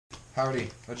Howdy,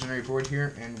 Legendary Void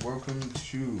here, and welcome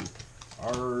to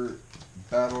our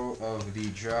battle of the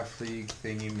Draft League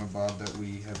thingy-mabob that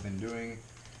we have been doing.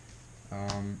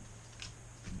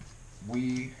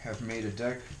 We have made a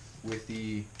deck with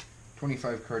the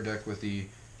 25 card deck with the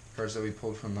cards that we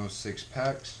pulled from those 6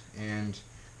 packs, and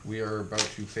we are about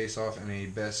to face off in a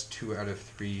best 2 out of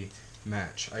 3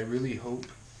 match. I really hope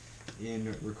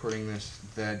in recording this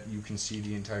that you can see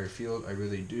the entire field. I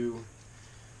really do.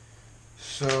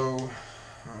 So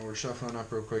we're shuffling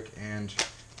up real quick, and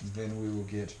then we will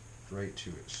get right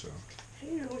to it. So I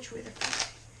don't know which way they're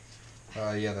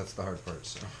facing. yeah, that's the hard part.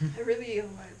 So I really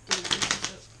want to do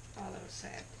this. Oh, that was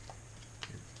sad.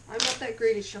 I'm not that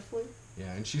great at shuffling.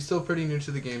 yeah, and she's still pretty new to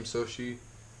the game, so if she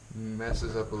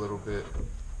messes up a little bit,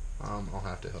 I'll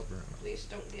have to help her out. Please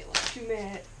don't get like too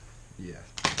mad. Yeah.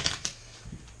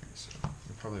 So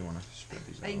you probably want to spread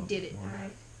these out. I did it.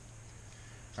 Alright.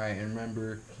 Alright, and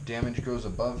remember, damage goes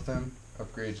above them,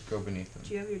 upgrades go beneath them.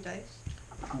 Do you have your dice?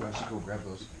 Ooh, I should go grab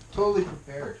those. Totally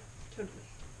prepared. Totally.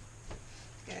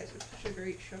 Guys, I'm such a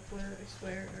great shuffler, I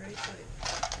swear. Alright,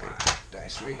 Alright,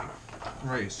 dice right here.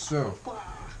 Alright, so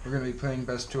we're going to be playing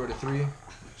best 2 out of 3.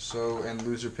 So, and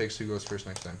loser picks who goes first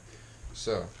next time.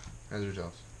 So, heads or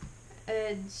tails?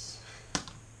 Heads.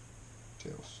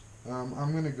 Tails.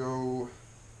 I'm going to go...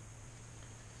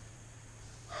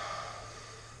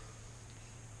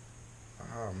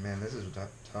 Oh man, this is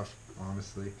tough,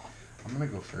 honestly. I'm going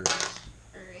to go first.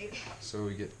 Alright. So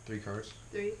we get 3 cards.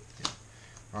 3. Yeah.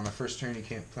 On the first turn you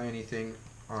can't play anything,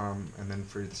 and then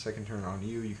for the second turn on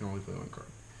you, you can only play 1 card.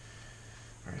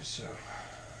 Alright, so...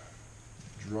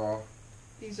 Draw.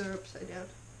 These are upside down.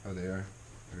 Oh, they are?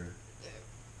 Okay.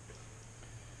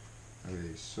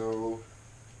 Okay, so...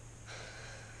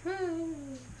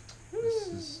 This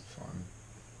is fun.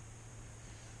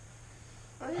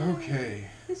 Okay.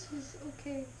 This is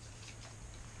okay.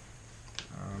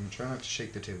 Try not to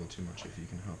shake the table too much if you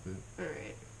can help it.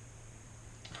 Alright.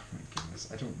 Oh my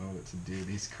goodness, I don't know what to do.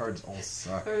 These cards all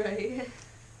suck. Alright.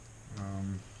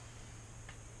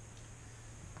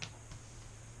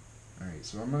 Alright,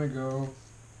 so I'm gonna go...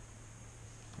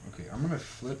 Okay, I'm gonna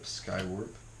flip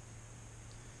Skywarp.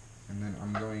 And then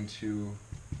I'm going to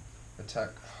attack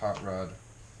Hot Rod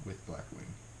with Blackwing.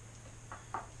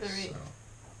 Alright. So,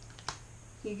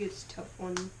 He gets tough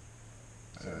one.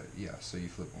 yeah, so you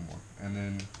flip 1 more. And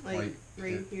then Like, white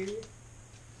right hit. here.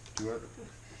 Do it?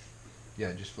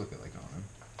 Yeah, just flip it like on him.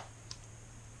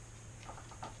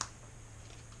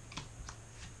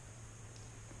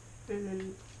 And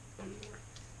then 1 more.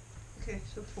 Okay,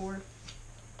 so 4.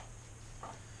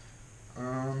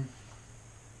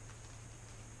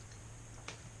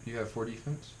 You have 4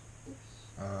 defense? Yes.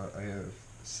 I have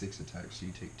 6 attacks, so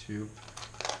you take 2.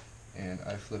 And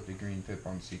I flipped a green pip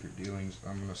on Secret Dealings.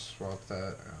 I'm gonna swap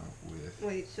that out with...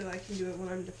 Wait, so I can do it when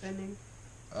I'm defending?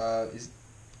 I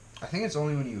think it's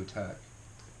only when you attack.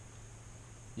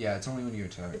 Yeah, it's only when you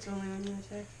attack. It's only when you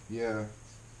attack? Yeah.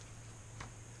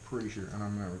 Pretty sure. And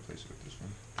I'm gonna replace it with this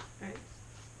one. Alright.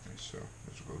 Okay, so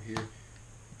let's go here.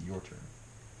 Your turn.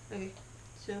 Okay,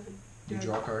 so... You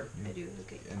draw a card. I do,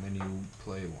 okay. And then you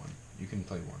play 1. You can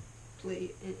play 1.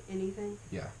 Play anything?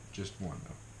 Yeah, just 1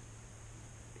 though.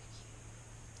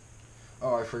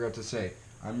 Oh, I forgot to say,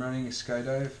 I'm running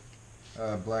Skydive,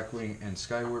 Blackwing, and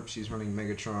Skywarp. She's running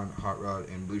Megatron, Hot Rod,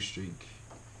 and Blue Streak.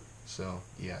 So,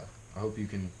 yeah, I hope you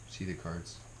can see the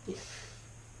cards. Yeah.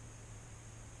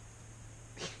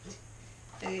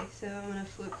 Okay, so I'm gonna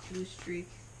flip Blue Streak.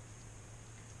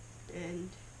 And...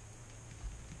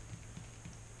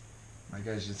 My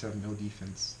guys just have no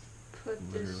defense. put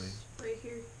Literally. this right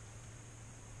here.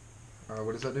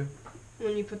 What does that do?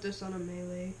 When you put this on a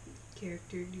melee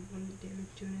character, do 1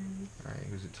 damage to an enemy. Alright,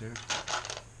 who's it to? I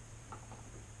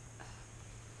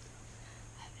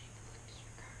haven't even looked at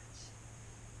your cards.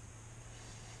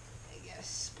 I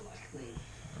guess Blackwing.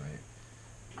 Alright.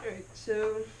 Alright, so...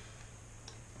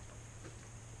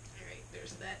 Alright,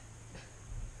 there's that.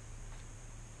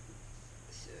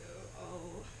 So,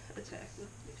 I'll attack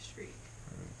with Blue Streak.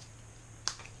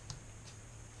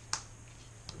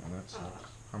 Well, that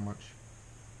sucks. How much?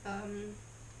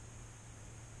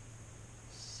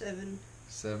 7.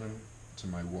 7 to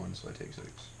my 1, so I take 6.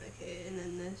 Okay, and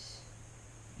then this.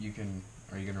 You can...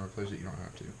 Are you gonna replace it? You don't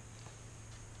have to.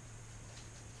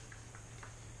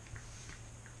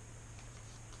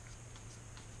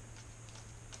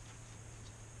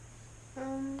 I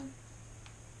don't know.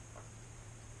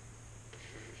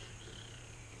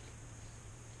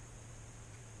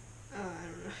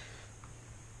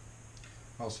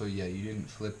 Also, yeah, you didn't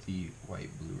flip the white,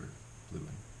 blue, or blue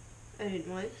one. I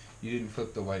didn't what? You didn't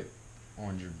flip the white,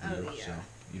 orange, or blue, Oh, yeah. so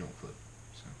you don't flip.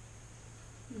 So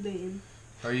Then.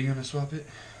 Are you gonna swap it?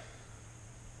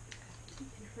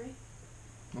 Right?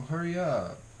 Well, hurry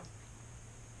up.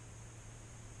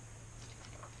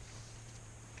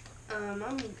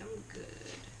 I'm good,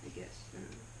 I guess.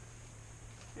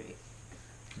 Right.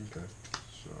 Okay.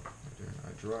 So right there, I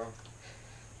draw.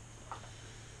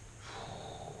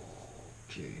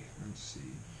 Okay, let's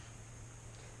see.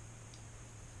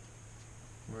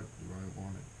 What do I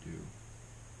want to do?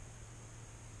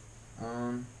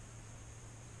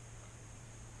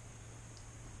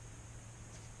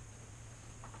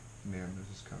 Man, this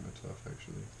is kind of tough,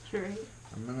 actually. Right.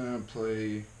 I'm gonna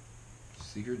play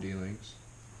Secret Dealings,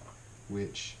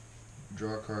 which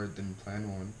draw a card, then plan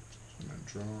one. So I'm gonna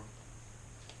draw.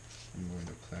 I'm going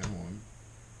to plan one,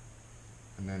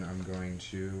 and then I'm going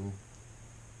to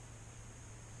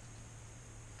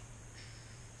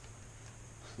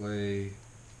play.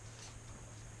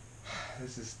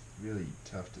 This is really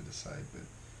tough to decide, but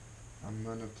I'm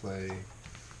gonna play.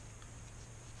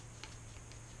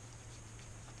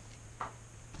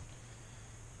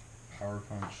 Power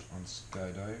Punch on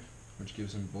Skydive, which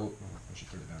gives him bolt. Oh, I should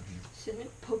put it down here.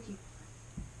 Cynic Pokey.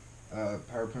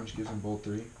 Power Punch gives him bolt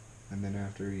 3, and then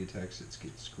after he attacks, it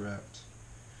gets scrapped.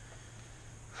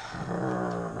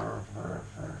 Don't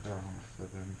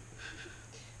flip him.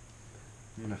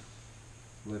 I'm gonna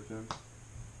flip him,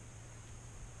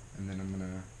 and then I'm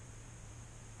gonna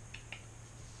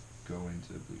go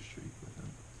into Blue Streak with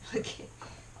him. Okay.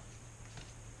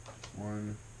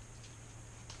 1,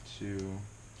 2,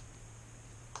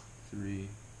 3.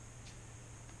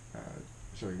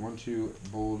 Sorry, 1, 2,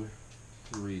 bold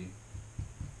 3.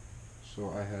 So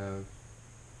I have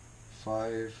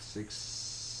 5,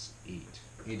 6, 8.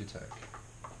 8 attack.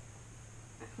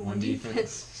 1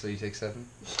 defense. So you take 7?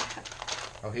 Yeah.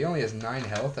 Oh, he only has 9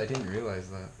 health? I didn't realize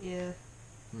that. Yeah.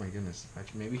 Oh my goodness.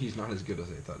 Actually, maybe he's not as good as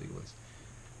I thought he was.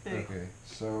 Right. Okay,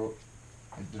 so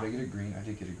did I get a green? I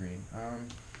did get a green. I'm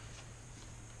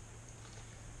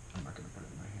not gonna put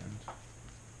it in my hand.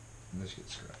 And this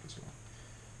gets scrapped as well.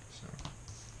 So,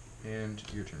 and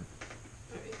your turn.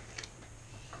 Alright.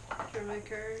 Draw my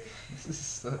card. This is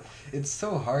so, it's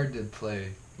so hard to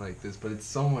play like this, but it's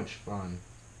so much fun.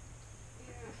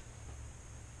 Yeah.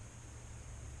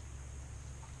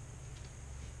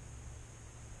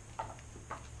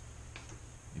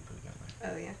 You put it that way.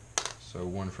 Oh yeah. So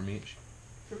 1 from each.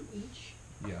 From each.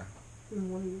 Yeah. From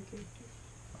one of your characters.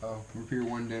 Oh, repair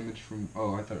 1 damage from.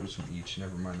 Oh, I thought it was from each.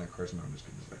 Never mind. That card's not as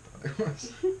good as I thought it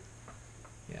was.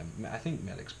 Yeah, I think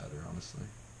Medic's better, honestly.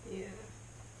 Yeah.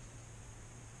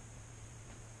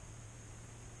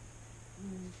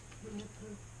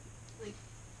 Like.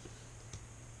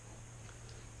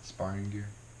 Sparring gear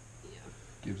Yeah.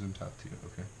 gives him top 2.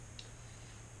 Okay.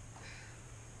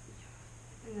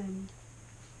 And then.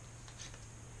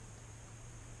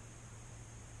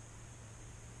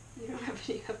 You don't have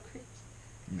any upgrades.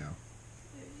 No.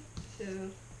 So.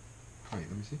 Wait,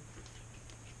 let me see.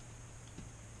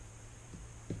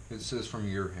 It says from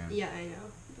your hand. Yeah, I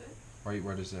know, but Why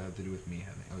does that have to do with me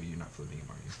having? Oh, you're not flipping him,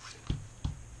 are you?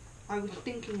 I was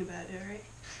thinking about it, right?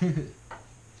 I'm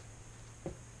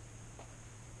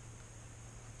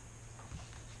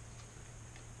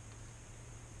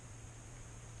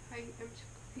so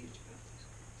confused about this.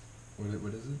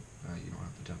 What is it? You don't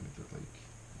have to tell me, but like,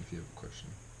 if you have a question.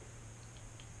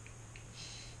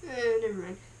 Never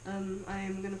mind. I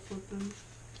am gonna flip them.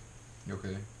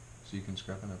 Okay. So you can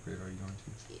scrap an upgrade. Are you going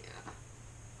to? Yeah.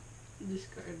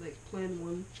 Discard like plan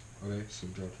 1. Okay. So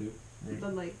draw 2. Right.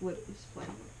 But like, what is plan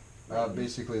 1?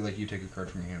 Basically, like you take a card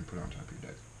from your hand, and put it on top of your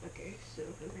deck. Okay, so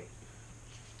okay.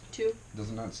 2. Does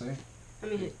it not say? I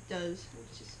mean, it does.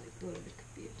 It's just like a little bit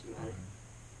confused about it.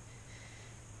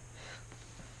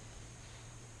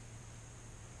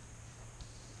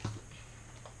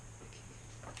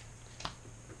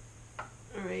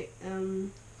 Alright,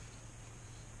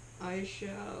 I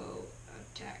shall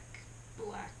attack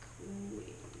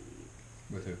Blackwing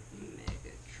With who?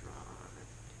 Megatron.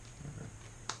 Okay.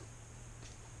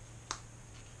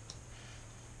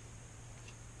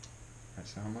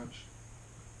 That's how much?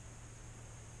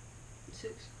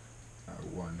 6.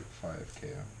 1, 5 KO.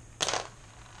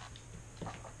 I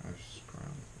was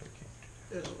screwing, but I can't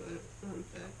do Oh, I'm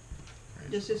bad. that.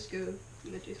 Right, Does so- this go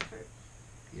in the discard?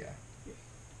 Yeah.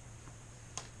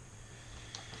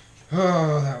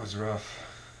 Oh, that was rough.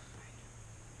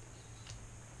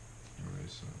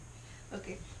 Alright, so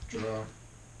Okay. draw.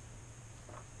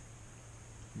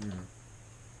 Yeah.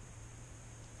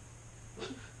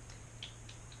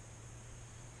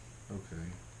 Okay,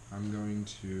 I'm going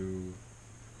to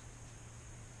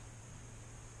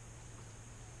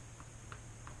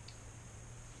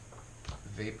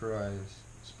vaporize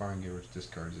sparring gear, which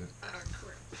discards it. Ah,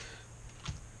 crap.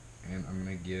 And I'm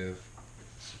gonna give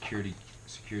security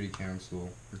console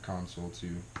to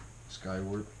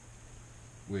Skywarp,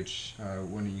 which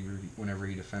whenever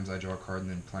he defends, I draw a card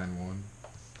and then plan one,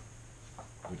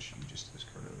 which you just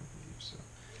discarded, I believe. So.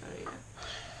 Oh yeah.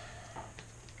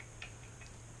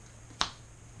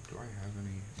 Do I have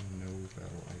any no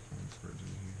battle icon cards in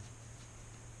here?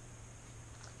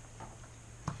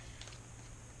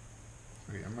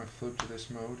 Okay, I'm gonna flip to this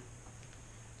mode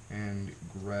and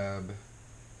grab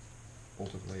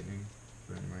Bolt of Lightning,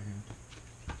 put it in my hand.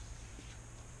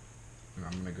 And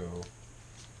I'm gonna go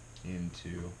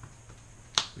into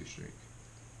Blue Streak.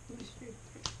 Blue Streak.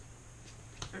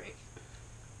 Alright.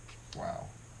 Wow.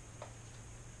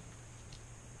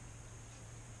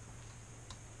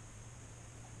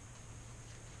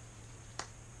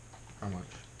 How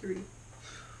much? 3.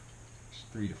 It's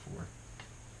 3 to 4.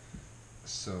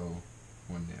 So,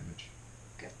 1 damage.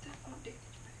 Got that 1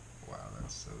 damage back. Wow,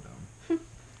 that's so dumb.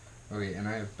 Okay, and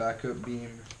I have backup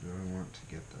beam. Do I want to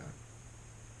get that?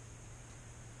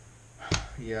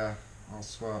 Yeah, I'll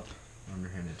swap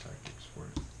Underhanded Tactics for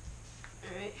it.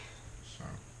 Alright. So,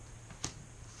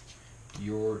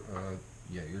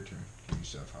 yeah, your turn. Give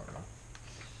yourself Hot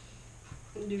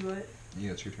Roll. Do what?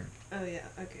 Yeah, it's your turn. Oh yeah,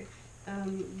 okay.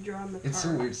 Draw my card. It's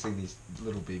so weird seeing these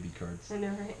little baby cards I know,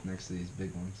 right? next to these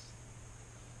big ones.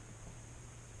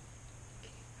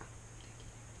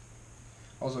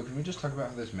 Also, can we just talk about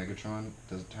how this Megatron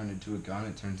doesn't turn into a gun,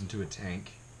 it turns into a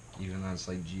tank, even though it's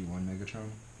like G1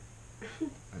 Megatron?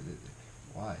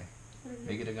 Why?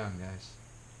 Make it a gun, guys.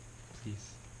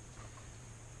 Please.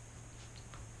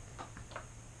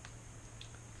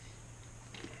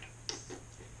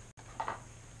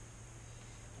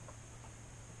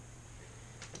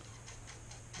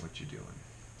 What you doing?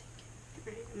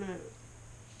 Right,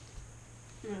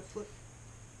 I'm gonna flip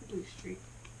Blue Streak.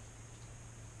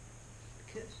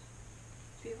 Because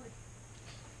I feel like.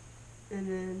 And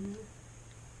then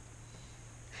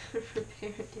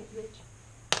repair damage.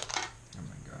 Oh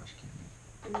my gosh, Cammy.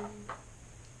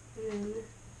 And then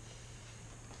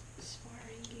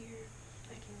sparring gear.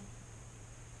 I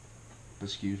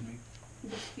Excuse me?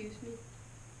 can excuse me.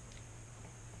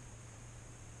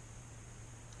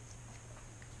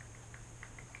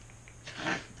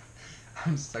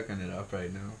 I'm sucking it up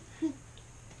right now.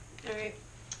 Alright.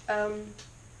 You're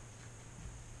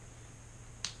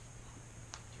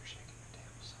shaking your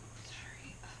tail so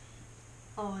Sorry.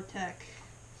 I'll attack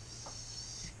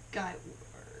Skyward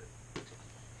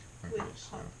Okay, with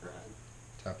so Hot Rod.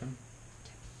 tap him.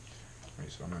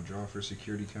 Alright, so I'm gonna draw for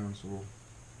Security Council.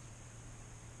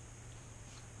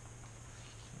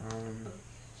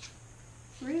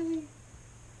 Really?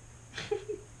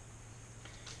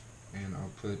 And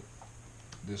I'll put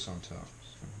this on top.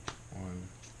 So 1,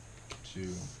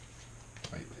 2,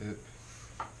 White Pip.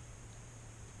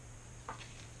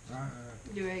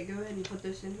 Do I go ahead and put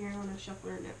this in here on a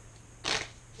shuffler now?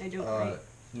 I don't, right?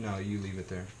 No, you leave it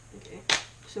there. Okay.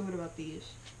 So what about these?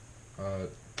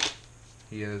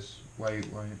 He has white.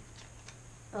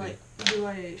 Like, do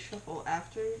I shuffle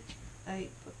after I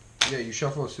put... Yeah, you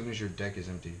shuffle as soon as your deck is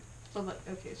empty. Oh, like,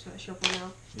 okay, so I shuffle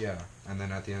now. Yeah, and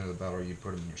then at the end of the battle, you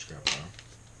put them in your scrap pile.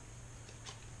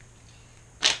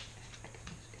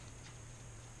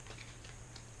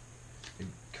 It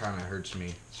kind of hurts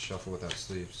me to shuffle without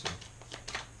sleeves, so.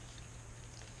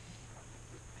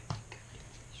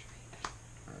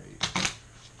 Alright.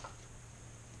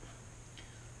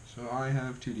 So I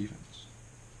have 2 defense.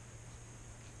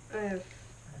 I have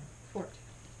 14.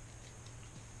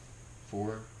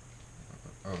 4.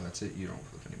 Oh, that's it? You don't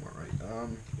flip anymore, right?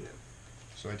 Yeah.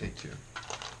 So I take 2.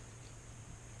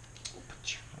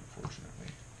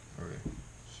 Unfortunately. Okay,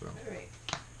 so. Alright.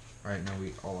 Alright, now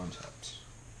we all untapped.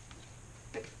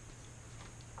 Okay.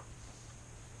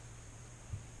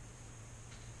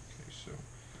 Okay, so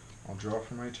I'll draw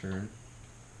for my turn.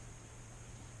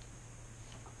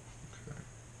 Okay.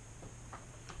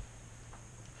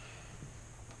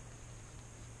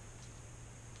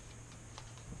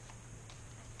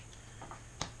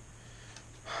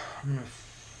 I'm gonna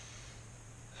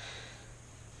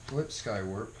flip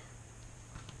Skywarp.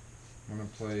 I'm gonna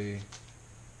play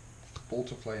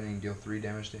Bolt of Lightning, deal 3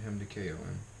 damage to him to KO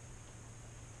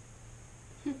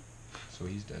him. So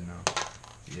he's dead now.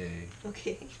 Yay.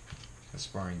 Okay. The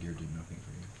sparring gear did nothing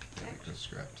for you. Yeah, because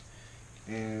scrapped.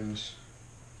 And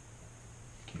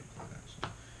can't play that, so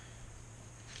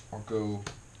I'll go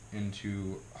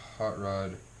into Hot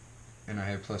Rod, and I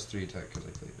have +3 attack because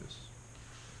I played this.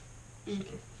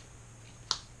 Okay.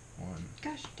 So, 1,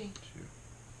 Gosh dang.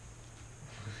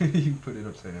 2. You put it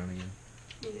upside down again.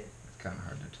 Yeah. It's kind of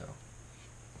hard to tell.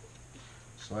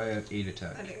 So I have 8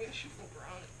 attack. I think I should flip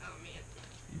around. Oh man.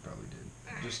 You probably did.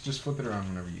 Just flip it around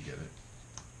whenever you get it.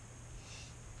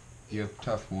 You have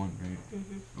tough 1, right?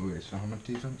 Mm-hmm. Okay, so how much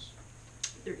defense?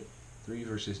 3. 3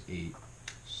 versus 8.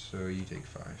 So you take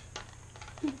 5.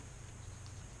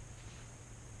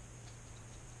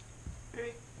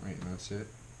 Alright. Right, and that's it.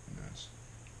 And that's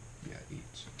 8.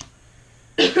 So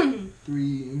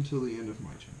 3 until the end of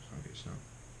my turn. Okay, so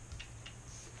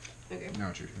Okay. now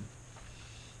it's your turn.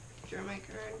 Draw my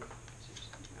card.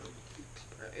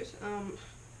 Surprise.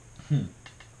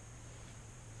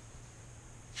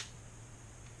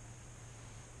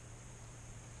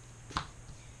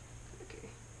 Okay.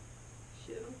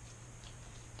 So.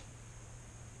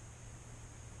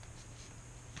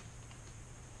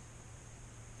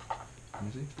 Let me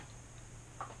see.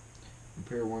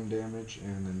 Repair 1 damage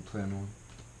and then plan 1.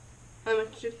 How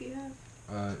much did he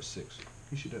have? 6.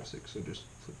 You should have 6, so just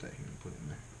flip that here and put it in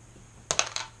there.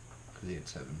 Because he had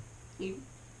 7. You.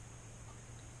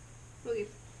 Okay.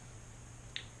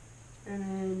 And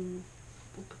then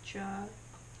Bokacha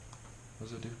What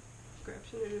does it do?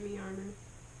 grabs an enemy armor.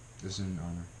 This isn't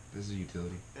armor. This is a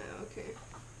utility. Oh, okay.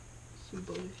 Some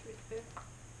bonus right there.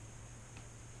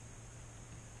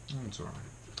 Oh, it's alright.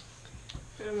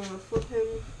 And I'm gonna flip him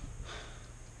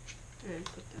and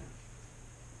put that.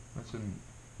 That's an...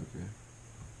 okay.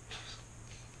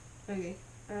 Okay.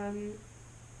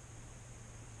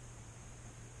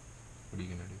 What are you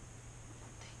gonna do?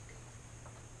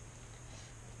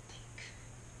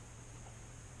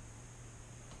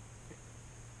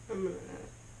 I'm gonna.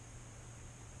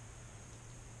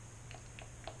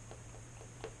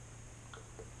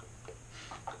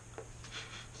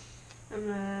 I'm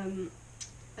gonna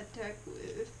attack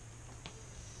with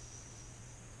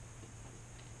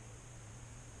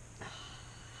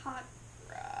Hot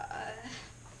Rod.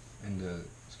 And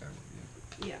Skyward,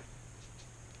 yeah. Yeah.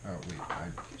 Oh, wait, I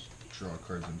draw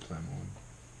cards and plan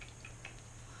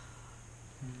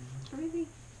 1. Really?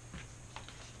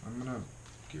 I'm gonna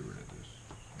get rid of this.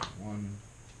 1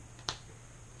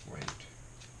 white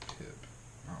tip.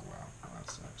 Oh wow, well, that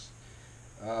sucks.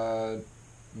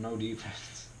 No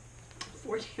defense.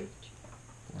 4 damage.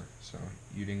 4. So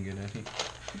you didn't get any.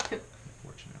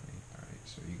 Unfortunately. Alright,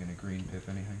 so you gonna green if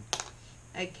anything?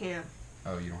 I can't.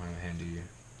 Oh, you don't have a hand, do you?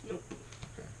 Nope.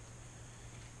 Okay.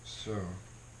 So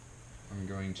I'm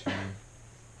going to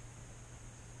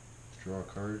draw a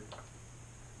card.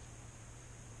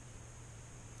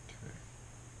 Okay.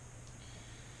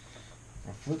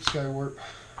 I'll flip Skywarp.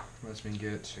 Lets me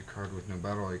get a card with no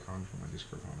battle icon from my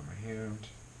discard pile in my hand.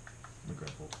 I'm gonna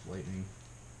grab Bolt of Lightning.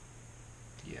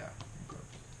 Yeah, I'm gonna grab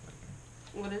Bolt of Lightning.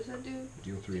 What does that do?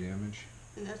 Deal 3 damage.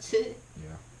 And that's it?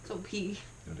 Yeah, It's OP. it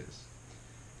is.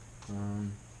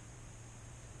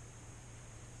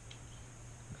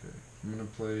 Okay, I'm gonna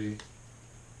play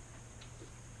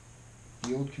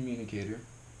Field Communicator,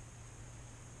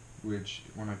 which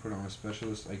when I put on a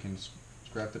specialist, I can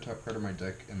scrap the top card of my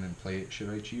deck and then play it should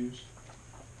I choose.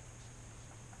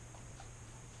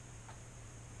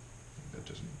 That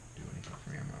doesn't do anything for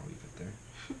me, I'm gonna leave it there.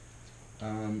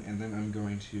 And then I'm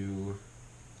going to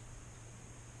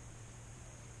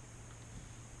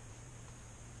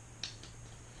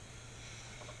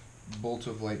Bolt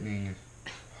of Lightning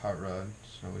Hot Rod,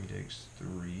 so he takes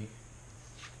 3.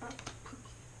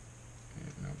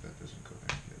 No, that doesn't go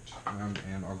there yet.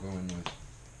 And I'll go in with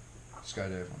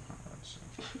Skydive on Hot Rod, so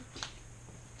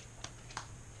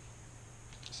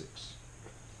 6.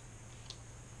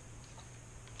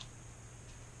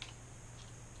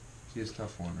 He has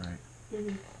tough 1, right?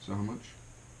 Mm-hmm. So how much?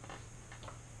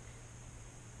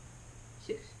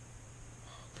 6.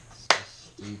 That's so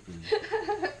stupid.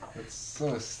 That's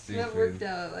so stupid. That worked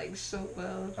out like so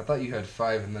well. I thought you had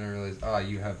 5 and then I realized,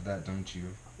 you have that, don't you?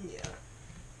 Yeah.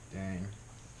 Dang.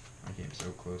 I came so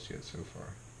close yet so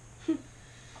far.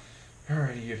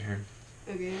 Alrighty, your turn.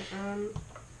 Okay,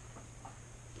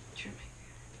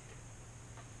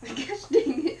 I guess,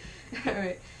 dang it.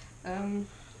 Alright, this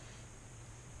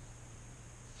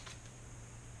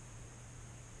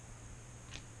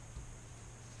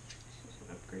is an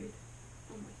upgrade.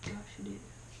 Oh my gosh, it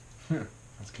is.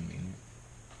 That's convenient.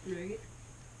 Right?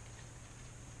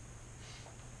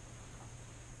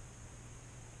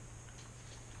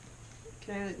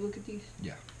 Can I like look at these?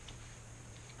 Yeah.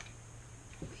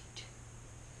 Wait.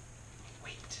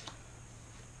 Wait.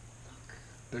 Look.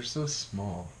 They're so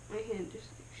small. My hand is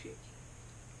like shaking.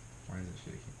 Why is it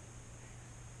shaking?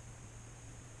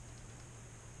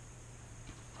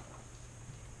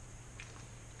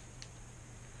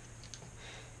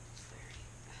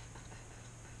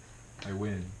 I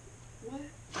win. What?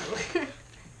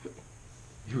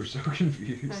 You were so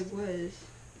confused. I was.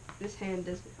 This hand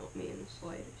doesn't help me in the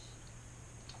slightest.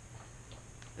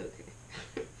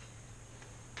 Okay.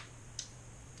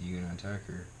 You gonna attack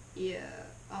or? Yeah,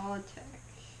 I'll attack.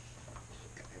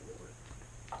 Skyward.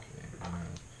 Okay, I'm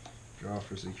gonna draw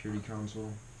for security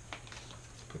console.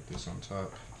 Put this on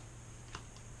top.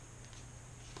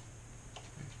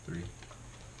 Okay, 3.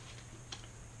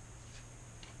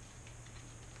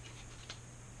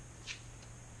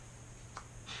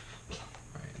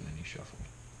 Alright, and then you shuffle.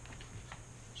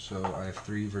 So I have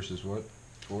 3 versus what?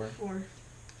 4? 4.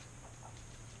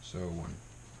 So 1.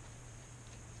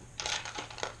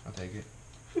 I'll take it.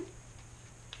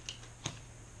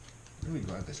 Really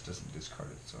glad this doesn't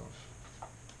discard itself.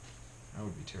 That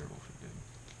would be terrible if it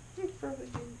did. Probably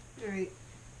did. Alright,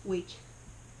 wait.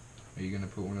 Are you gonna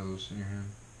put one of those in your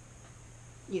hand?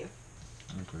 Yeah.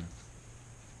 Okay.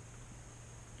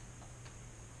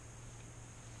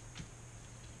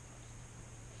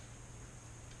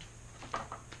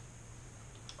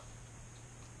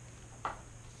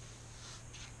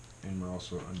 And we're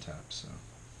also untapped, so.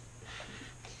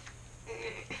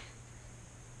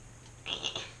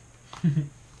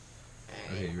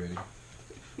 Okay, you ready?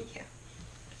 Yeah.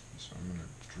 So I'm gonna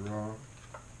draw.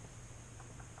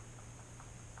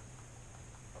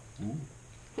 Ooh.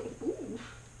 Ooh.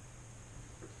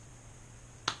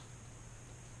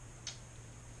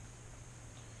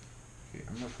 Okay,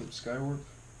 I'm gonna flip Skywarp.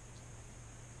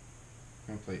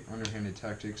 I'm gonna play Underhanded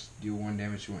Tactics. Deal 1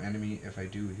 damage to an enemy. If I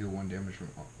do, heal 1 damage from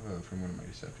one of my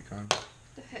Decepticons.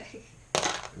 The heck?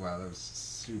 Wow, that was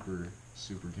super,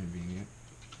 super convenient.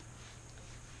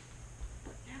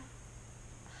 But now,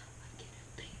 I get a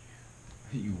thing.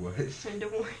 You what? And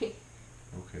don't worry.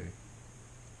 Okay.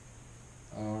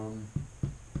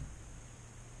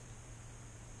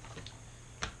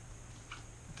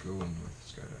 Going with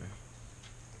Skydive.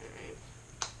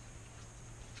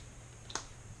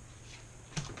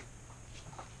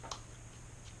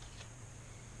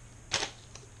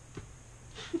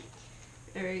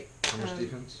 Alright. How much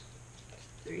defense?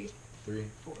 3. 3.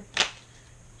 4.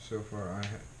 So far I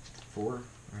have 4.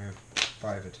 I have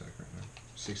 5 attack right now.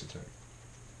 6 attack.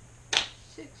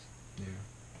 6. Yeah.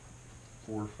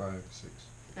 4, 5, 6.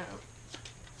 No.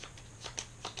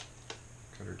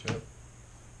 Cutter tap.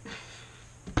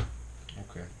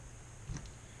 Okay.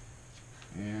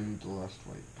 And the last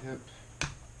white pip.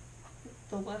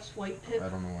 The last white pip. I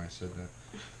don't know why I said that.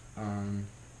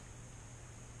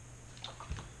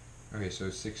 Okay, so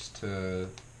 6 to,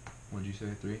 what did you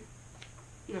say, 3?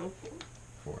 No, 4.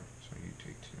 4, so you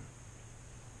take 2.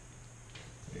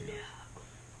 There you go.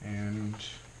 And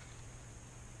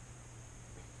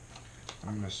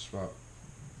I'm gonna swap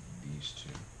these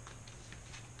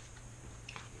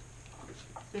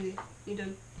 2. Okay, you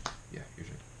done? Yeah, your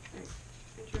turn. Alright,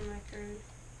 enter my card.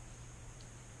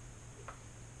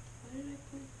 Why did I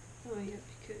play? Oh yeah,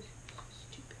 because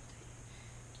stupid thing.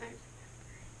 I remember.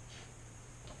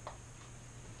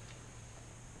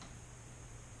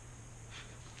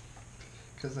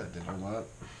 Because that did a lot.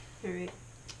 Alright,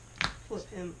 flip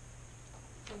him.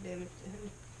 No damage to him.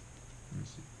 Let me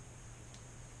see.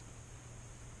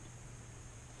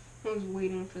 I was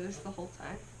waiting for this the whole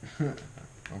time.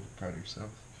 Oh, proud of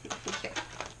yourself. Yeah.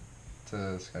 To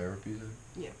Skywarp, you said?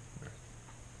 Yeah. Okay.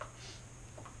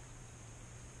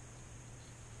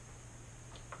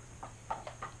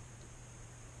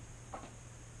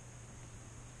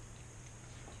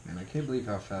 Man, I can't believe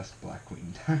how fast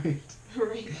Blackwing died.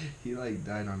 Right. He like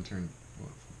died on turn,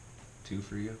 what, 2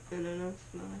 for you? I don't know,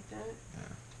 not like that.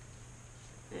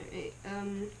 Yeah.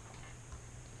 Alright,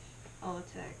 I'll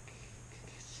attack.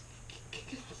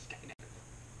 Skydive.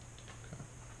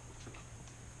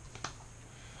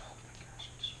 Oh my gosh, I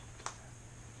just want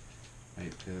to do that. 8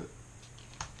 pip.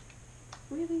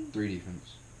 Really? 3 defense.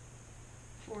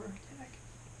 4 attack.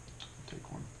 Take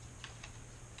 1.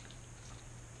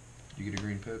 You get a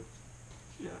green pip?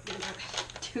 No, they're not.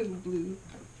 2 blue.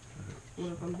 Okay.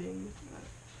 One of them being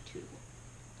 2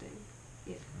 thing.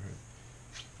 Yeah. Alright.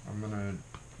 I'm gonna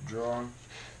draw.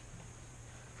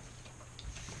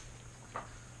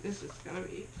 This is gonna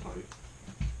be fun.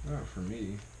 Not for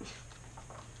me.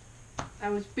 I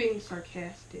was being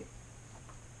sarcastic.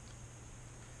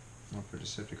 I'll put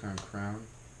Decepticon Crown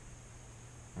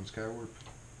on Skywarp.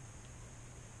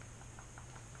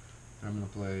 And I'm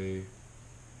gonna play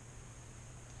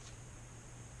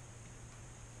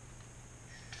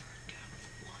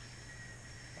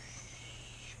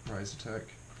Surprise Attack.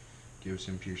 Gives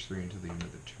him Pierce 3 until the end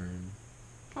of the turn.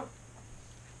 Huh.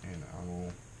 And I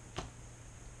will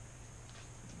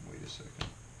wait a second.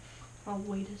 I'll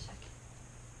wait a second.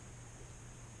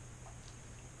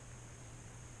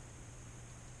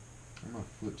 I'm gonna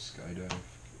flip Skydive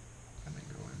and then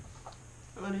go in.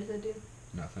 What does that do?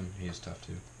 Nothing. He is tough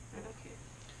too. Okay.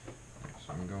 Alright,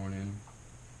 so I'm going in,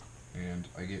 and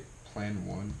I get plan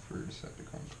 1 for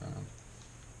Decepticon Crown.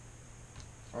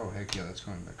 Oh heck yeah, that's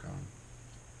going back on.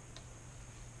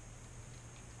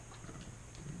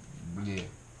 Yeah.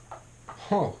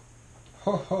 Ho!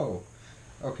 Ho ho!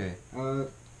 Okay,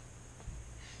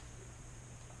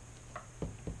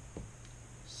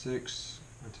 6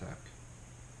 attack.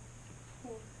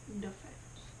 4 defense.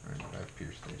 Alright, I have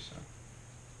Pierce there, so.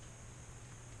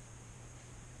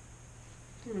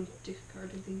 I'm gonna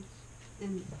discard these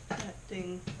in that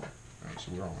thing. Alright,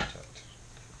 so we're all attacked.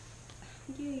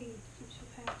 Yay! I'm so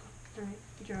happy. Alright,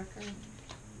 draw a card.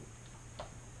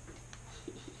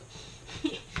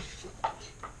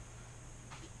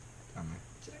 Down there.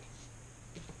 Sorry.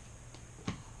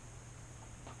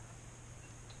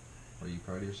 Are you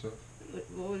proud of yourself?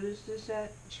 What is this at?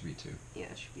 It should be 2. Yeah,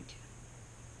 it should be 2.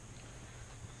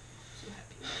 So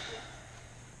happy about that.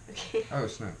 Okay. Oh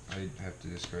snap, I have to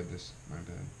discard this, my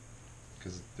bad.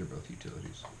 Because they're both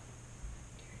utilities.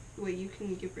 Wait, you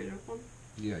can get rid of one?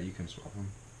 Yeah, you can swap them.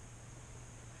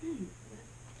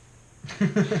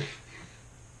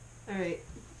 Alright,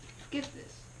 skip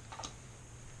this.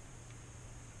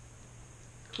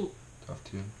 Cool. Tough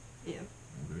 2. Yeah.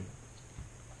 Okay.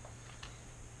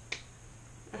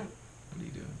 What are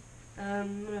you doing?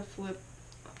 I'm gonna flip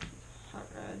Hot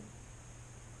Rod.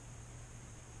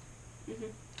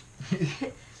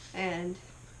 And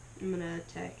I'm gonna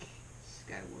attack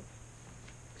Skywarp.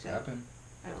 What happened?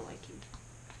 I don't like him.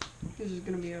 This is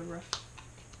gonna be a rough.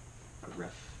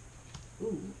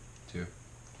 Ooh. 2.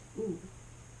 Ooh.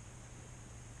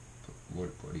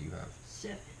 What do you have?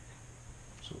 7.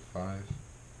 So 5.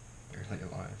 Barely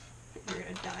alive. You're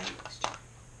gonna die next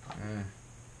turn.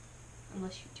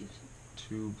 Unless you do something.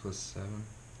 2 plus 7.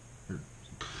 Or,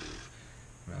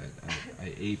 right, I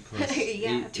 8 plus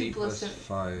Yeah, 8, 2 8 plus plus 7.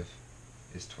 5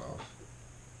 is 12.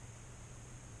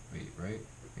 Wait, right?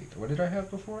 Wait, what did I have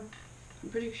before? I'm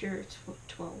pretty sure it's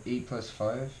 12. 8 plus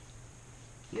 5?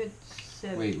 You had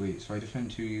 7. Wait, so I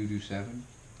defend 2, you do 7?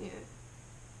 Yeah.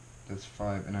 That's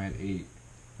 5, and I had 8,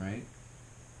 right?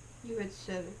 You had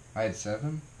 7. I had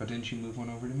 7, but didn't you move 1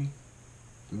 over to me?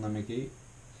 Didn't that make 8?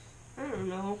 I don't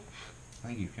know. I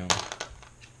think you killed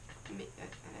me.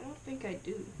 I don't think I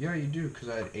do. Yeah, you do, because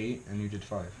I had 8 and you did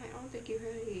 5. I don't think you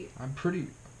had 8. I'm pretty...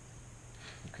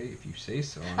 Okay, if you say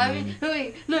so. I mean,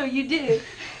 wait, no, you did.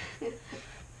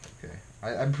 Okay.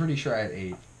 I'm pretty sure I had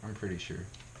 8. I'm pretty sure.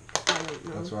 I don't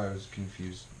know. That's why I was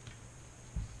confused.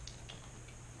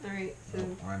 Alright, so...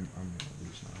 Oh, I'm gonna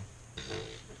lose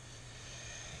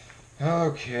now.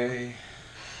 Okay.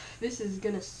 This is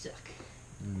gonna suck.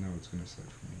 No, it's gonna suck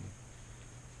for me.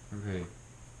 Okay.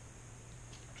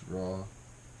 Draw.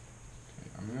 Okay,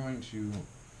 I'm going to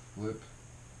flip.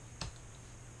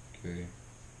 Okay.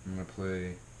 I'm gonna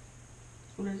play...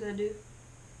 What does that do?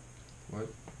 What?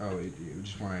 Oh, it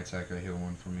just when I attack, I heal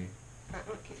 1 for me.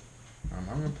 Okay. I'm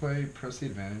gonna play Press the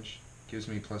Advantage. Gives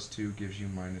me +2, gives you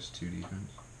 -2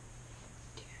 defense.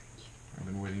 I've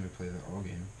been waiting to play that all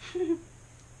game.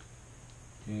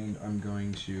 And I'm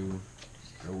going to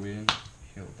go in,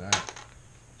 heal that.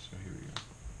 So here we go.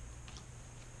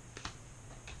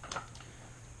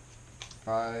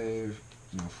 5,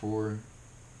 no, 4,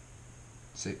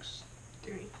 6.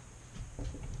 3.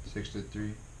 6 to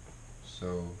 3.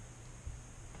 So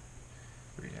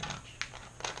 3 damage.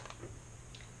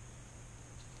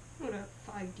 What a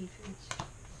 5 defense.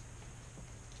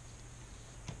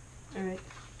 Alright.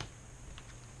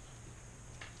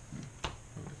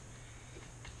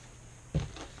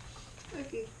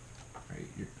 Okay.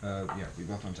 Alright, yeah, we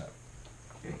both on top.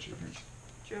 What's your turn?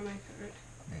 Draw my card.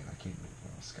 Man, I can't believe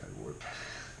Skywarp.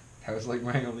 That was like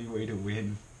my only way to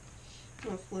win.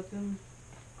 I'll flip him.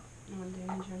 1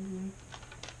 damage on him.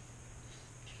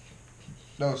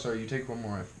 No, sorry, you take 1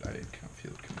 more. I didn't count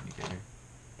Field Communicator.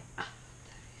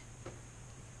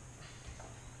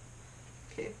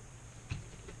 Okay.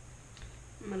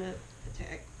 I'm gonna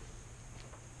attack.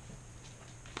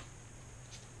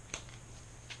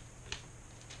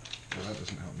 Well, that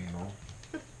doesn't help me at all.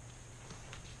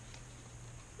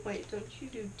 Wait, don't you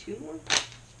do 2 more?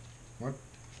 What?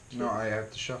 No, I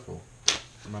have to shuffle.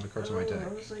 I'm out of cards in my deck. I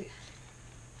was like...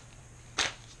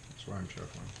 That's why I'm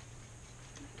shuffling.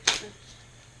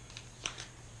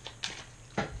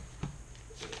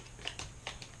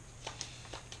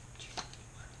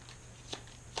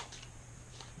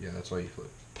 Yeah, that's why you flip.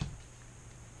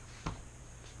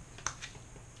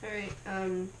 Alright,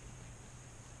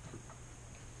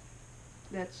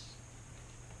 that's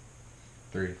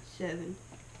 3. 7.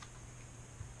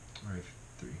 I have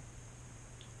 3.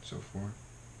 So 4.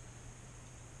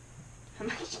 How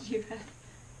much do you have?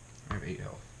 I have 8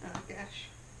 health. Oh gosh.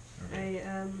 Okay. I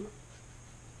Are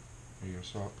you gonna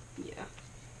swap? Yeah.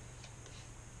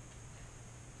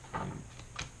 Let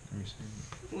me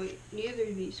see. Wait, neither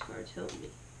of these cards help me.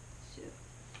 So.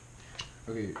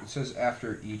 Okay, it says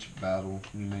after each battle,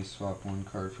 you may swap one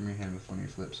card from your hand with one of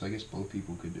your flips. So I guess both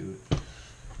people could do it.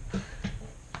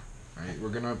 Alright, we're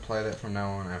gonna apply that from now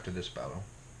on after this battle.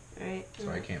 Alright. So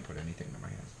I can't put anything in my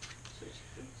hand. Switch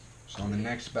these. So in the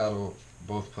next battle,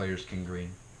 both players can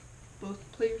green.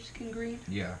 Both players can green?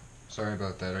 Yeah. Sorry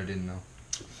about that, I didn't know.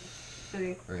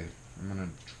 Okay. Okay, I'm gonna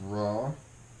draw.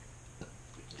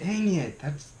 Dang it,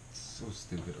 that's so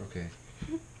stupid. Okay.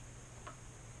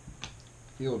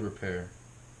 Field repair.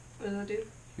 What does that do?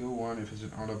 Heal 1, if it's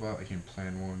an Autobot, I can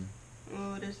plan 1.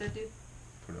 Oh, what does that do?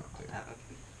 Put it up there. Oh,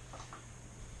 okay.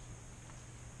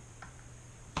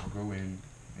 I'll go in.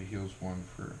 It heals 1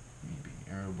 for me being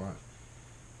Aerobot.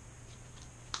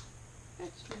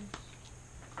 That's nice.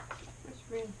 That's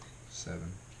real.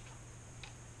 7.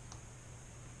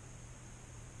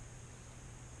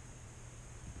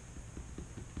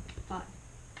 Five.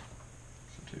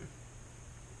 So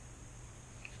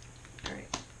 2. Alright.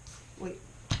 Wait.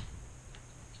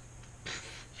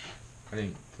 I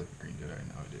didn't flip a green, did I?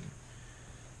 No, I didn't.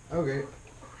 Okay.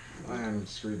 I am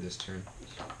screwed this turn.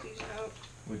 Swap these out.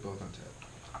 We both untap.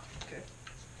 Okay.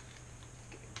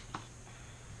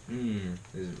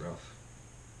 This is rough.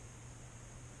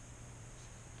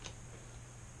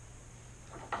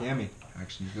 Gammy.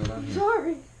 Actually, go down here.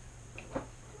 Sorry.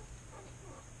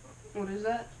 What is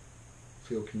that?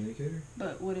 Field Communicator.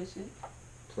 But what is it?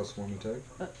 +1 attack.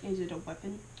 But is it a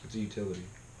weapon? It's a utility.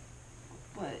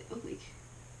 What? Oh, like.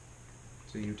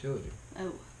 It's a utility.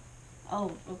 Oh.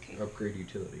 Oh, okay. Upgrade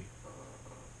utility.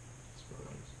 That's what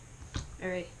it is.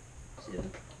 Alright. So.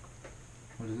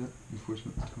 What is that?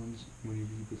 Enforcement tones when you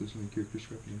put this on the character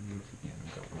scrap. Yeah,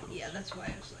 I've got one of those. Yeah, that's why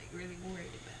I was like really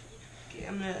worried about it. Okay,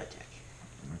 I'm gonna attack.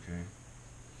 Okay.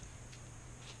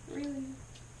 Really?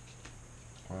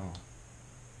 Wow.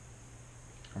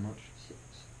 How much? 6.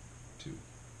 2. So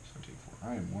I take 4.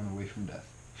 I am 1 away from death.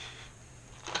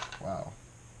 Wow.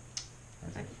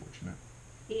 That's unfortunate.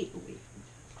 8 away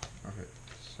from Okay.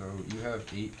 So you have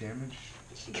 8 damage.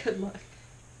 death. Good luck.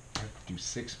 I have to do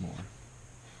 6 more.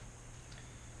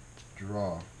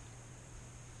 Draw.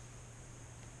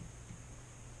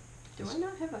 Do I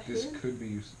not have a This hand? could be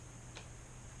used.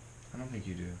 I don't think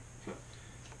you do.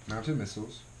 Mounted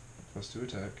missiles. +2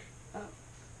 attack. Oh.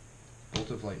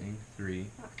 Bolt of lightning. 3.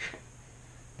 Oh, crap.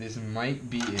 This might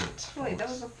be it. Wait, that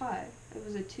folks. was a 5. It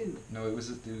was a 2. No, it was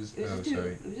It was oh, a 2.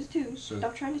 sorry. It was a 2. So-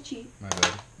 Stop trying to cheat. My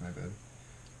bad. My bad.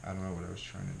 I don't know what I was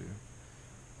trying to do.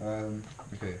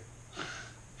 Okay.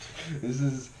 This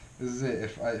is it.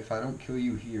 If I don't kill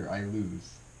you here, I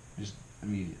lose. Just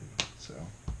immediately. So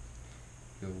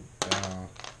you'll alright.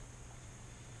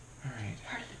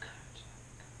 Heart of the cards.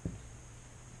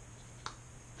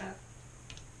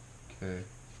 Okay.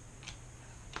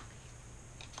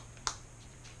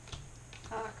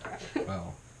 Ah, crap.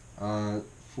 Well.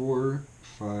 4,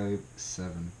 5,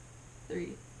 7.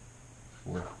 3.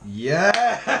 4.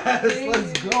 Yes!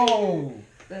 Let's go!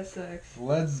 That sucks.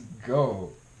 Let's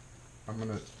go. I'm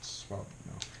gonna swap.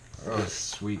 No. Oh,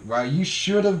 sweet. Wow, you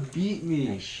should have beat I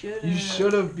me. should You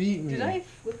should have beat me. Did I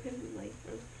flip him like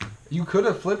You could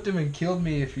have flipped him and killed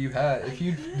me if you had. If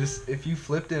you could've. just if you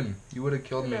flipped him, you would have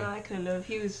killed me. No, I couldn't have.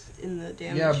 He was in the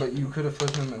damage. Yeah, but you could have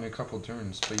flipped him in a couple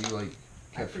turns, but you like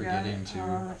I kept forgot forgetting it. to.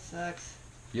 Oh, that sucks.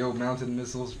 Yo, mounted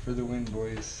missiles for the win,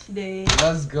 boys. Dang.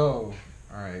 Let's go.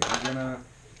 All right, we're gonna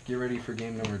get ready for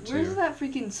game number 2. Where's that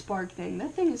freaking spark thing?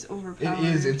 That thing is overpowered. It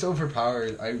is. It's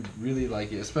overpowered. I really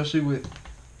like it, especially with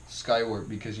Skywarp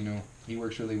because you know he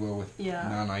works really well with Yeah.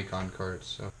 non-icon cards.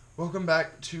 So welcome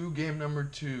back to game number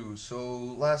 2. So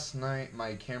last night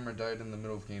my camera died in the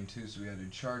middle of game 2, so we had to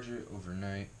charge it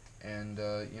overnight, and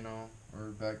you know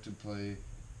we're back to play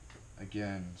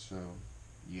again. So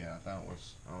yeah, that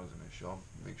was an issue. I'll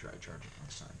make sure I charge it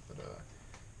next time. But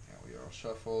yeah, we are all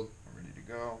shuffled. We're ready to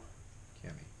go.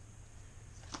 Cammy,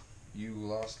 you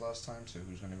lost last time, so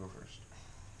who's gonna go first?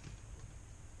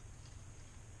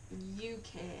 You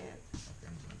can. Okay,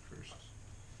 I'm going first.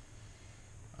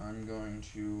 I'm going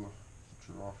to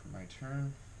draw for my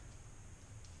turn.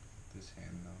 This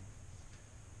hand,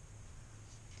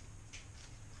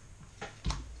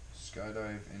 though.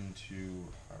 Skydive into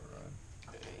Hot Rod.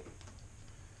 Alright.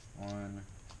 1,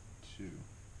 2.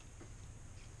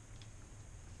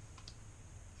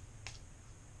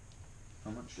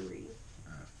 How much? 3.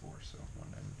 4, so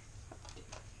 1 damage.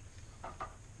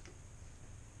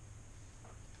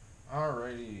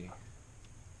 Alrighty.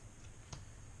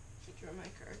 Draw my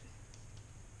card.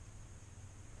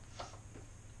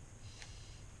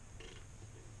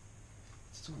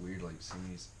 It's so weird, like seeing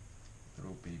these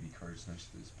little baby cards next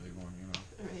to this big one, you know?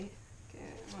 Right. Okay,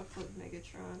 I'm gonna flip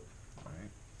Megatron.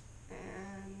 Alright.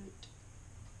 And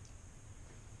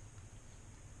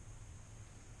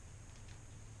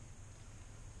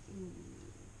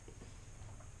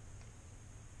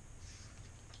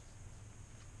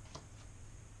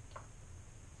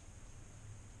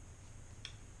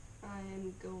I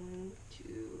am going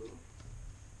to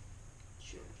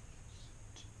just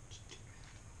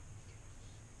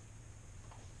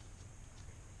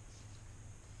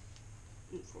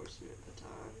enforcement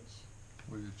batons.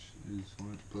 Which is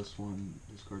one +1,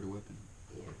 discard a weapon.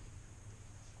 Yeah.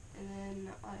 And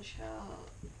then I shall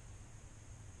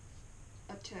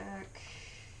attack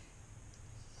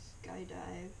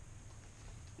Skydive.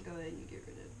 Go ahead and get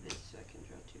rid of this so I can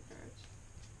draw 2 cards.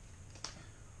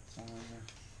 1,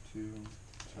 2,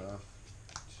 tough,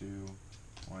 2,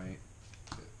 white,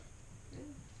 tip.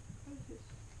 What is this?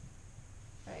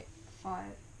 Right,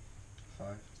 5.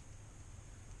 5.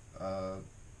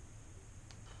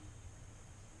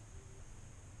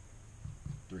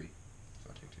 3. So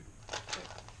I'll take 2. Okay.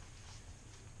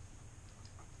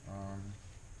 I'm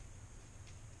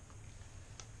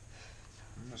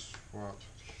gonna swap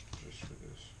just for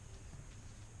this.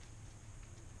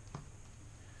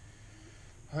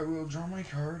 I will draw my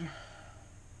card.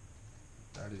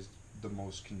 That is the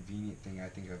most convenient thing I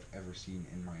think I've ever seen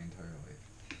in my entire life.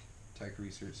 Tech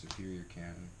Research Superior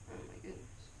Cannon. Oh my goodness.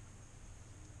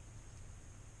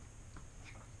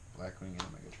 Blackwing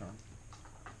and Megatron.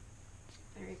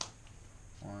 Alright.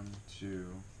 1,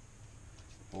 2.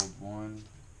 Hold 1,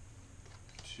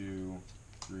 2,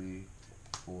 3,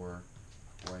 4.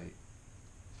 White.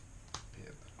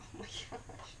 Pip. Oh my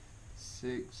gosh.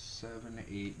 6, 7,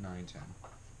 8, 9, 10.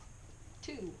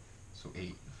 2. So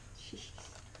 8. Jeez.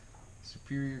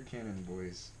 Superior Cannon,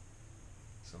 boys.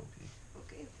 So OP.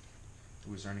 Okay.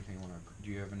 Was there anything you wanna? Do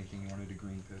you have anything you wanted to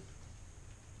green pip?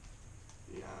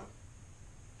 No.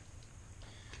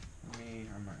 Me,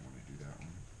 I might want to do that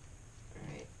one.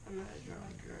 Alright, I'm gonna draw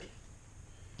my card.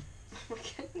 Oh my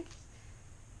goodness.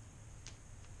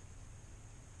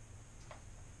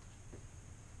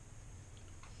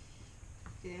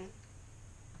 Okay.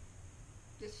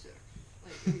 This sucks.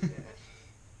 Like, really bad.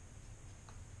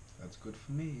 That's good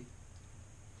for me.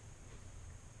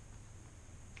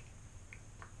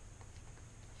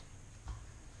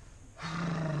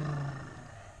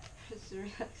 It's the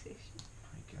relaxation.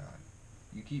 My God,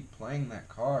 you keep playing that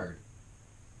card.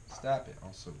 Stop it.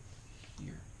 Also,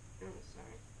 here. I'm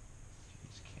sorry.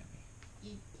 Jeez, Cammy.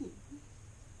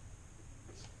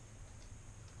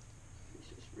 This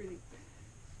is really bad.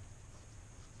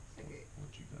 Okay.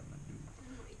 What you gonna do? Oh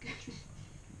my What you goodness. gonna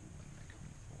do when I come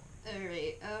for?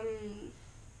 Alright,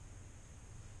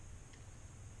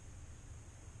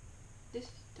 this is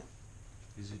tough.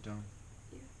 Is it done?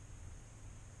 Yeah.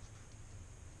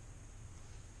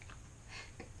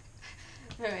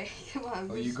 Alright, come on.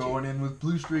 Are you going in with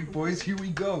blue streak, boys? Here we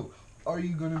go. Are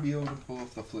you gonna be able to pull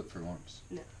off the flip for once?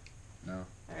 No. No.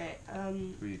 Alright,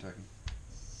 Who are you attacking?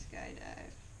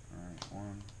 Skydive. Alright,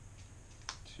 1,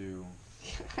 2,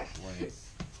 white,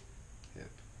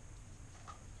 hip.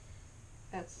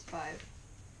 That's 5.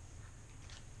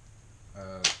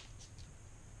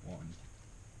 1.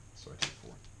 So I take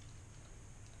 4.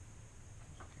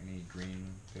 Any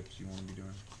green pips you want to be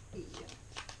doing? Yeah.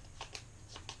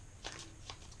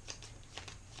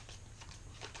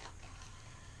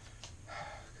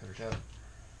 Cut or tap?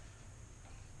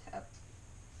 Tap.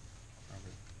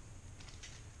 Okay.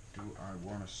 Do I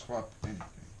want to swap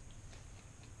anything?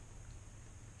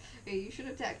 Hey, you should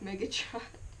attack Megatron.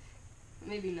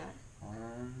 Maybe not.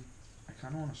 I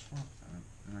kind of want to swap that,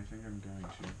 and I think I'm going to.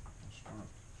 I'll swap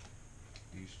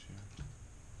these two.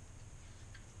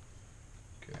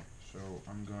 Okay, so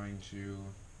I'm going to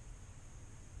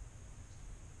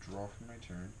draw for my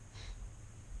turn.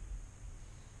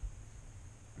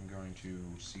 I'm going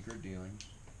to Secret Dealings,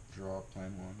 draw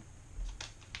Plan 1,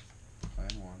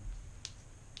 Plan 1,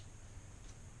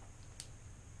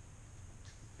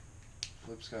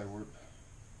 flip Skywarp,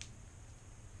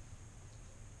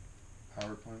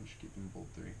 Power Punch, keep him bold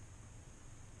 3,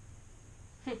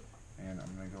 and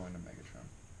I'm going to go into Megatron.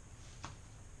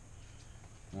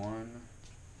 1,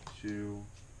 2,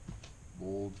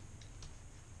 bold,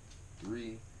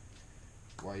 3,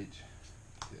 white,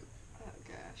 tip. Oh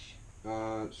gosh.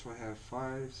 So I have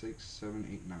 5, 6, 7,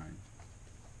 8, 9.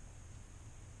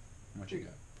 How much you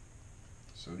got?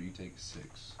 So do you take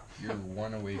 6? You're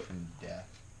 1 away from death.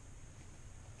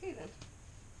 Okay then.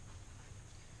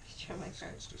 Let's draw my This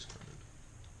card. gets discarded.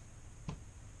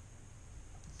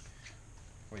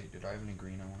 Wait, did I have any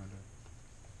green I wanted to?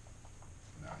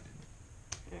 No, I didn't.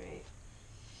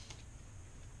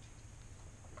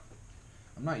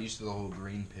 I'm not used to the whole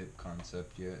green pip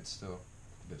concept yet. It's still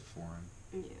a bit foreign.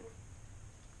 Yeah.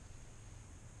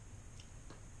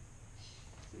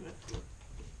 I'm gonna flip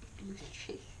blue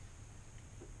streak.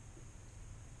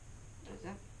 What is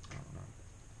that? I don't know.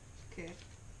 Okay.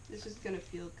 This is gonna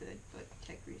feel good, but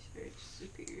tech research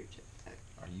superior to tech.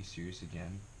 Are you serious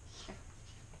again? Yeah.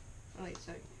 Oh wait,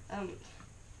 sorry.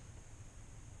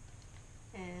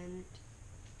 And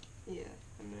yeah,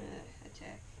 I'm gonna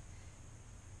attack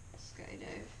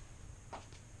skydive.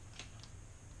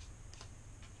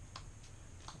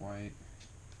 White,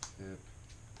 pip,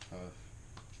 puff,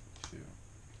 2.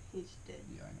 He's dead.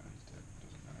 Yeah, I know he's dead.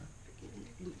 Doesn't matter.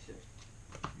 Freaking loser.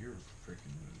 You're a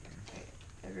freaking loser. Okay,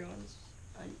 everyone's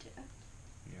untapped.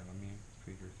 Yeah, let me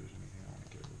figure if there's anything I want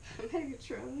to get real quick.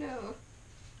 Megatron, no.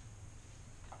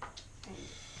 And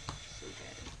so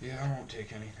bad. Yeah, I won't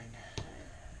take anything.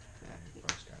 Okay.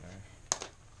 Buff skydive. Okay.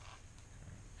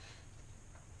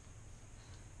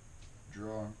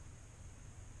 Draw.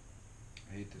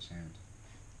 I hate this hand.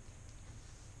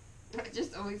 I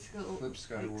just always go Flip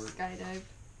skyward. like skydive.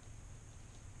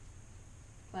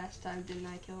 Last time, didn't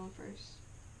I kill him first?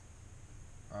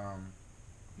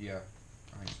 Yeah,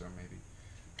 I think so, maybe.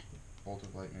 Bolt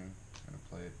of lightning. Gonna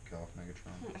play it. Kill off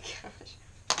Megatron. Oh my gosh.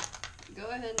 Go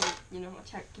ahead and,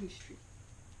 attack blue streak.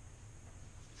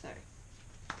 Sorry.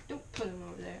 Don't put him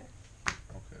over there.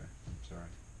 Okay, I'm sorry.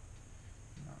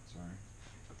 I'm not sorry.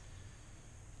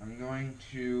 I'm going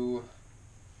to...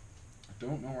 I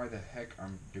don't know why the heck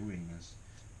I'm doing this,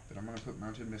 but I'm going to put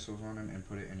mounted missiles on him and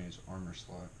put it in his armor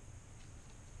slot.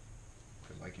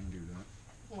 Because I can do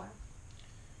that. Wow.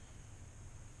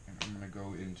 And I'm going to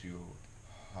go into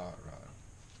Hot Rod.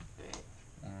 Alright.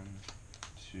 1,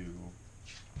 2,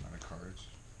 out of cards.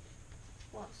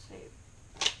 Well, save.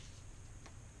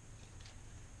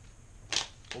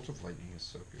 Bolt of Lightning is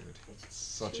so good. It's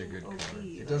Such a good OP, card.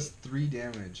 It like- does 3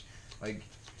 damage. Like,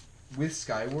 with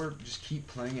Skywarp, just keep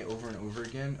playing it over and over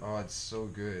again. Oh, it's so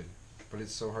good. But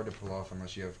it's so hard to pull off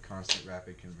unless you have constant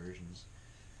rapid conversions.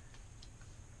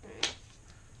 Alright.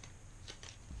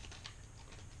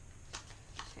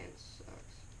 This hand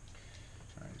sucks.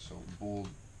 Alright, so bold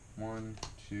 1,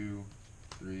 2,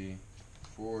 3,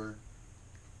 4.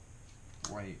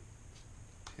 White.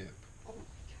 Pip. Oh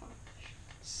my gosh.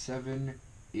 7,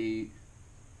 8,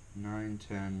 9,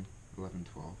 10, 11,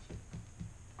 12.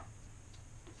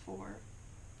 4.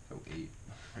 Oh, 8.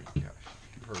 Oh my gosh.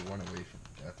 You are 1 away from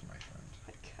death, my friend. Oh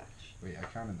my gosh. Wait, I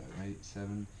counted that, right?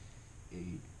 7, 8,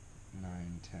 9,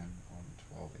 10, 11,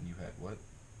 12. And you had what?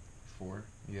 4?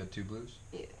 You had 2 blues?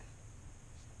 Yeah.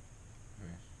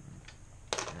 Okay.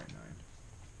 So you're at 9.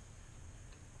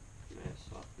 I'm gonna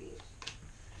swap these.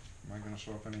 Am I going to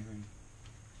swap anything?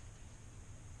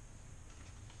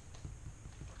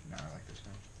 Nah, I like this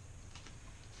now.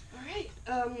 Alright,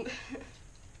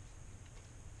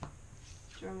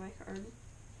 draw my card.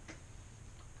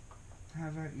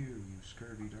 Have at you, you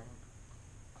scurvy dog.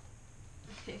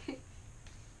 Okay.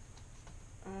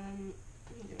 I'm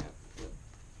gonna flip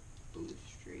blue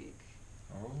streak.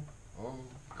 Oh,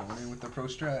 going in with the pro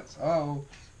strats.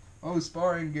 Oh,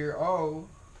 sparring gear. Oh.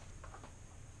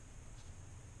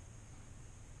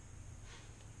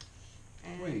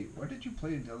 And Wait, why did you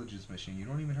play Intelligence Machine? You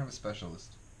don't even have a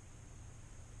specialist.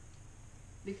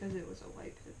 because it was a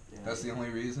white pip. Yeah, That's the only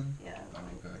reason? Yeah. Oh,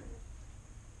 okay.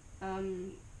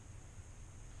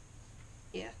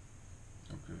 Yeah.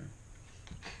 Okay.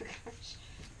 Gosh.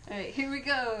 Alright, here we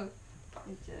go.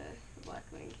 It's a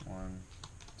Blackwing. 1,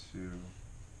 2.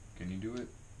 Can you do it?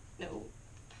 No.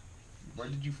 Why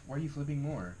are you flipping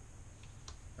more?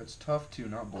 That's tough 2,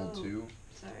 not bold Oh. 2.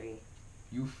 Sorry.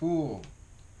 You fool.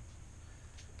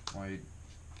 White.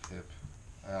 Pip.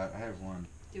 I have 1.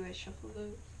 Do I shuffle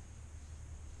those?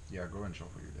 Yeah, go and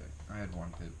shuffle your deck. I had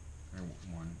 1 pip. Or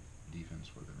 1 defense,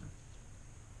 whatever.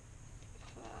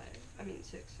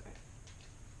 6, sorry.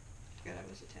 Forgot I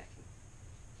was attacking.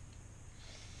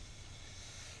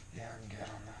 Yeah, I'm good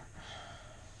on that.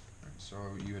 Right, so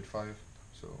you had 5?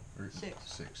 So, or 6.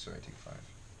 6, so I take 5.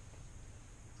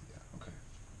 Yeah, okay.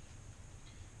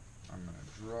 I'm gonna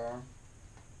draw.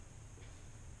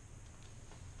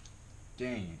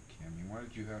 Dang it, Cammy. Why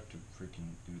did you have to freaking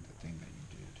do the thing that you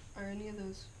did? Are any of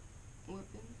those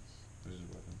weapons? This is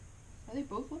a weapon. Are they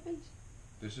both weapons?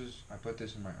 This is, I put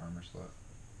this in my armor slot,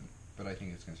 but I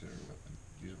think it's considered a weapon.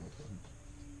 These are both weapons.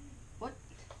 What?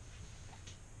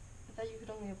 I thought you could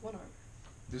only have one armor.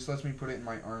 This lets me put it in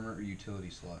my armor or utility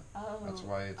slot. Oh. That's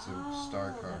why it's a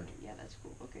star Oh, card. Yeah, that's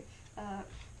cool. Okay. Okay.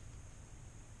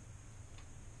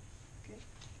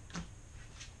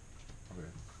 Okay.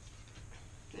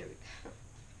 There we go.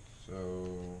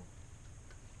 So,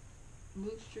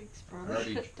 blue streak's I probably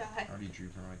already, gonna die. I already drew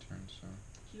for my turn, so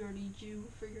You already drew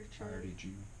for your I turn. already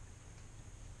drew.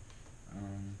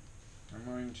 I'm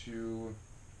going to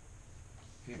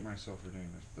hate myself for doing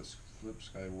this. Let's flip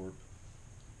Skywarp.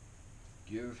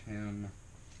 Give him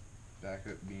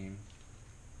backup beam.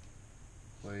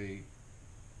 Play.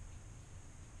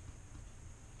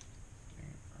 Dang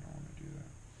it, I don't want to do that.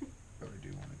 But I do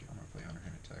want to do. I'm gonna play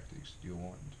Underhanded Tactics. Deal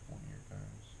one to one of your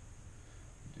guys.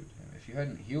 Do him. If you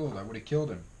hadn't healed, I would have killed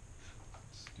him.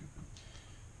 Stupid.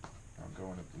 I'm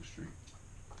going to blue streak.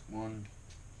 1,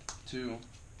 2,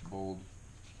 bold.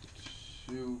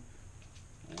 2,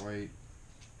 white,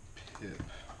 pip.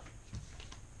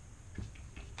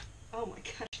 Oh my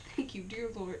gosh, thank you, dear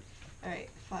lord. Alright,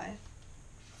 5.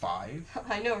 5?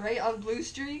 I know, right? On blue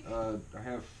streak? I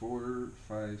have 4,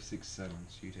 5, 6, 7,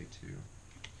 so you take 2.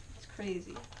 It's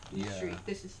crazy. Blue Yeah. streak,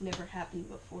 this has never happened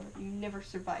before. You never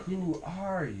survived Who it.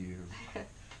 are you?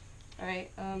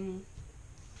 Alright,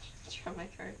 draw my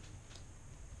card.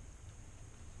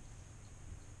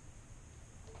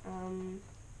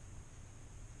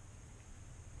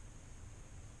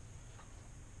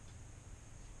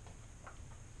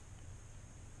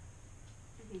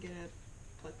 I'm gonna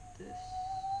put this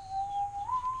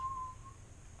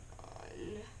on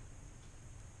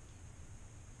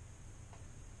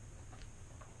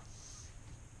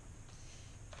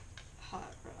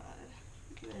Hot Rod.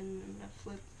 Then I'm gonna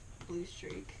flip blue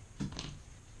streak.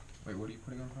 Wait, what are you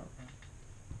putting on Hot Rod?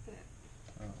 Yeah.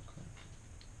 Oh, okay.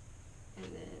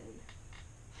 And then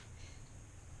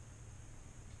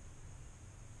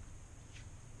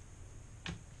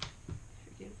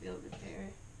freaking field repair.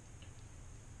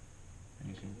 And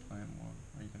you can plan 1.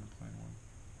 Are you gonna plan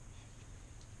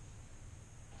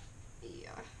 1?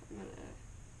 Yeah, I'm gonna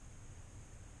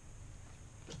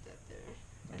put that there.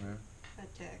 Okay.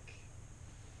 Attack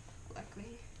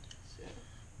Blackwing. So,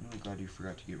 I'm really glad you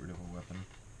forgot to get rid of a weapon.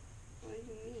 what do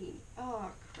you mean?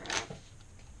 Oh crap.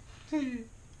 Yeah.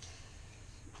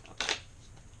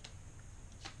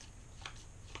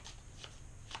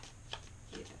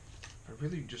 I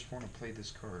really just want to play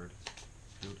this card.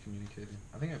 Field Communicator.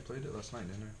 I think I played it last night,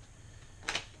 didn't I?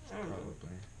 I don't know.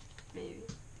 Probably. Maybe.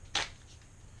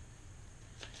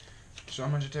 So how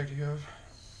much attack do you have?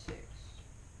 6.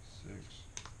 6.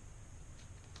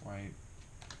 White.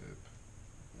 Pip.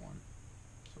 1.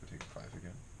 So I take 5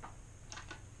 again.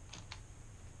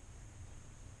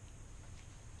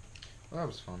 Well, that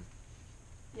was fun.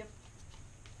 Yep.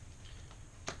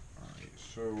 Alright,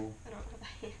 so I don't have a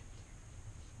hand.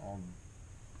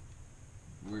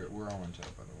 we're all on tap,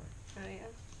 by the way. Oh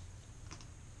yeah.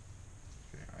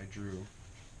 Okay, I drew,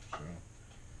 so okay,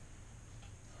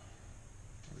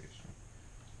 so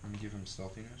I'm gonna give him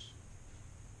stealthiness.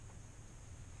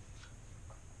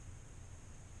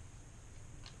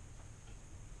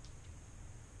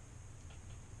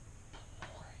 Why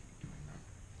are you doing that?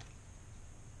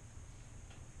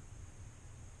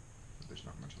 But there's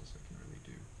not much else I can really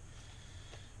do.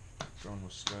 Going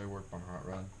with Skywarp on Hot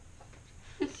Rod.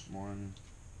 1,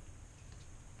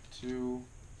 2,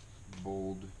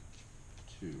 bold,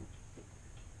 2,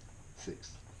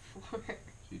 6. 4. So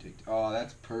you take. Oh,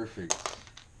 that's perfect.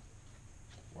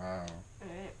 Wow.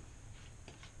 Alright.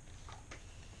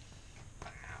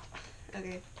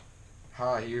 Okay.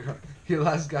 Ha! Your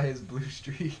last guy is blue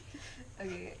streak.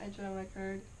 Okay, I draw my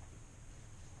card.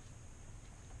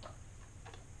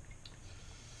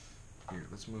 Here,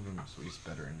 let's move him so he's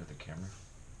better into the camera.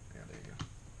 Yeah, there you go.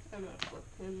 I'm gonna flip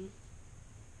him.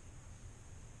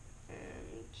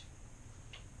 And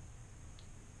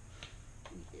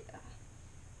yeah.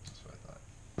 That's what I thought.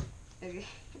 Okay.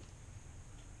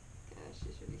 Gosh,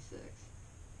 this really sucks.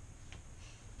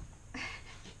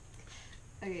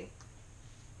 Okay.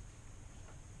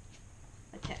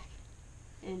 Attack.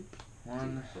 And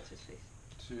 1, what's his face?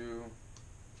 2.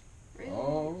 Really?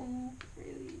 Oh.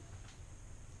 Really?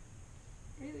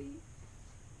 Really?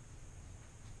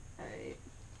 Alright.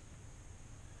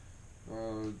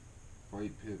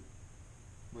 White pip.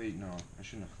 Wait, no, I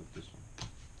shouldn't have flipped this one.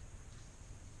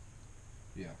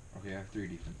 Yeah. Okay, I have 3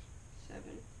 defense. 7.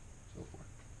 So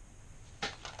 4.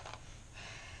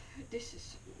 This is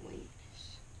some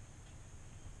lameness.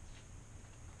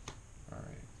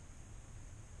 Alright.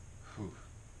 Whew.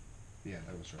 Yeah,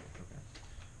 that was right. Okay.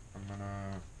 I'm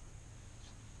gonna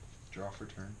draw for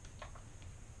turn.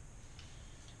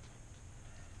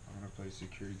 I'm gonna play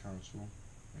Security Console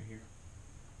right here.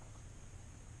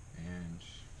 And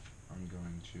I'm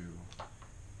going to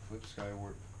flip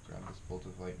Skywarp, grab this Bolt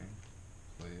of Lightning,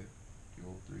 play it, do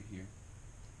all 3 here.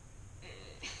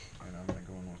 And I'm gonna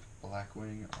go in with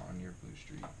Blackwing on your blue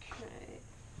streak. Alright.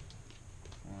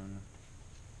 1,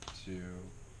 2,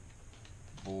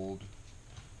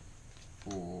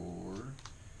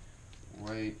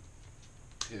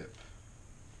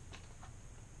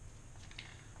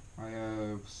 I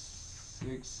have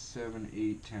 6, 7,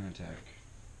 8, 10 attack.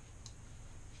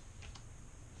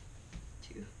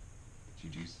 2.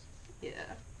 GG's. Yeah.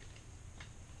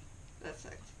 That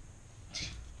sucked.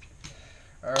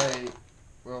 Alright,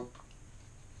 well,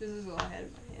 This is all I had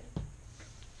in my head.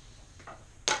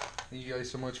 thank you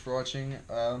guys so much for watching.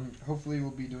 Hopefully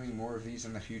we'll be doing more of these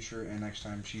in the future, and next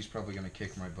time she's probably going to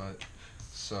kick my butt.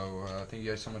 So, thank you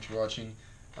guys so much for watching.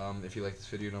 If you like this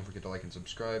video, don't forget to like and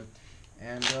subscribe.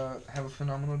 And have a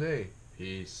phenomenal day.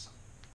 Peace.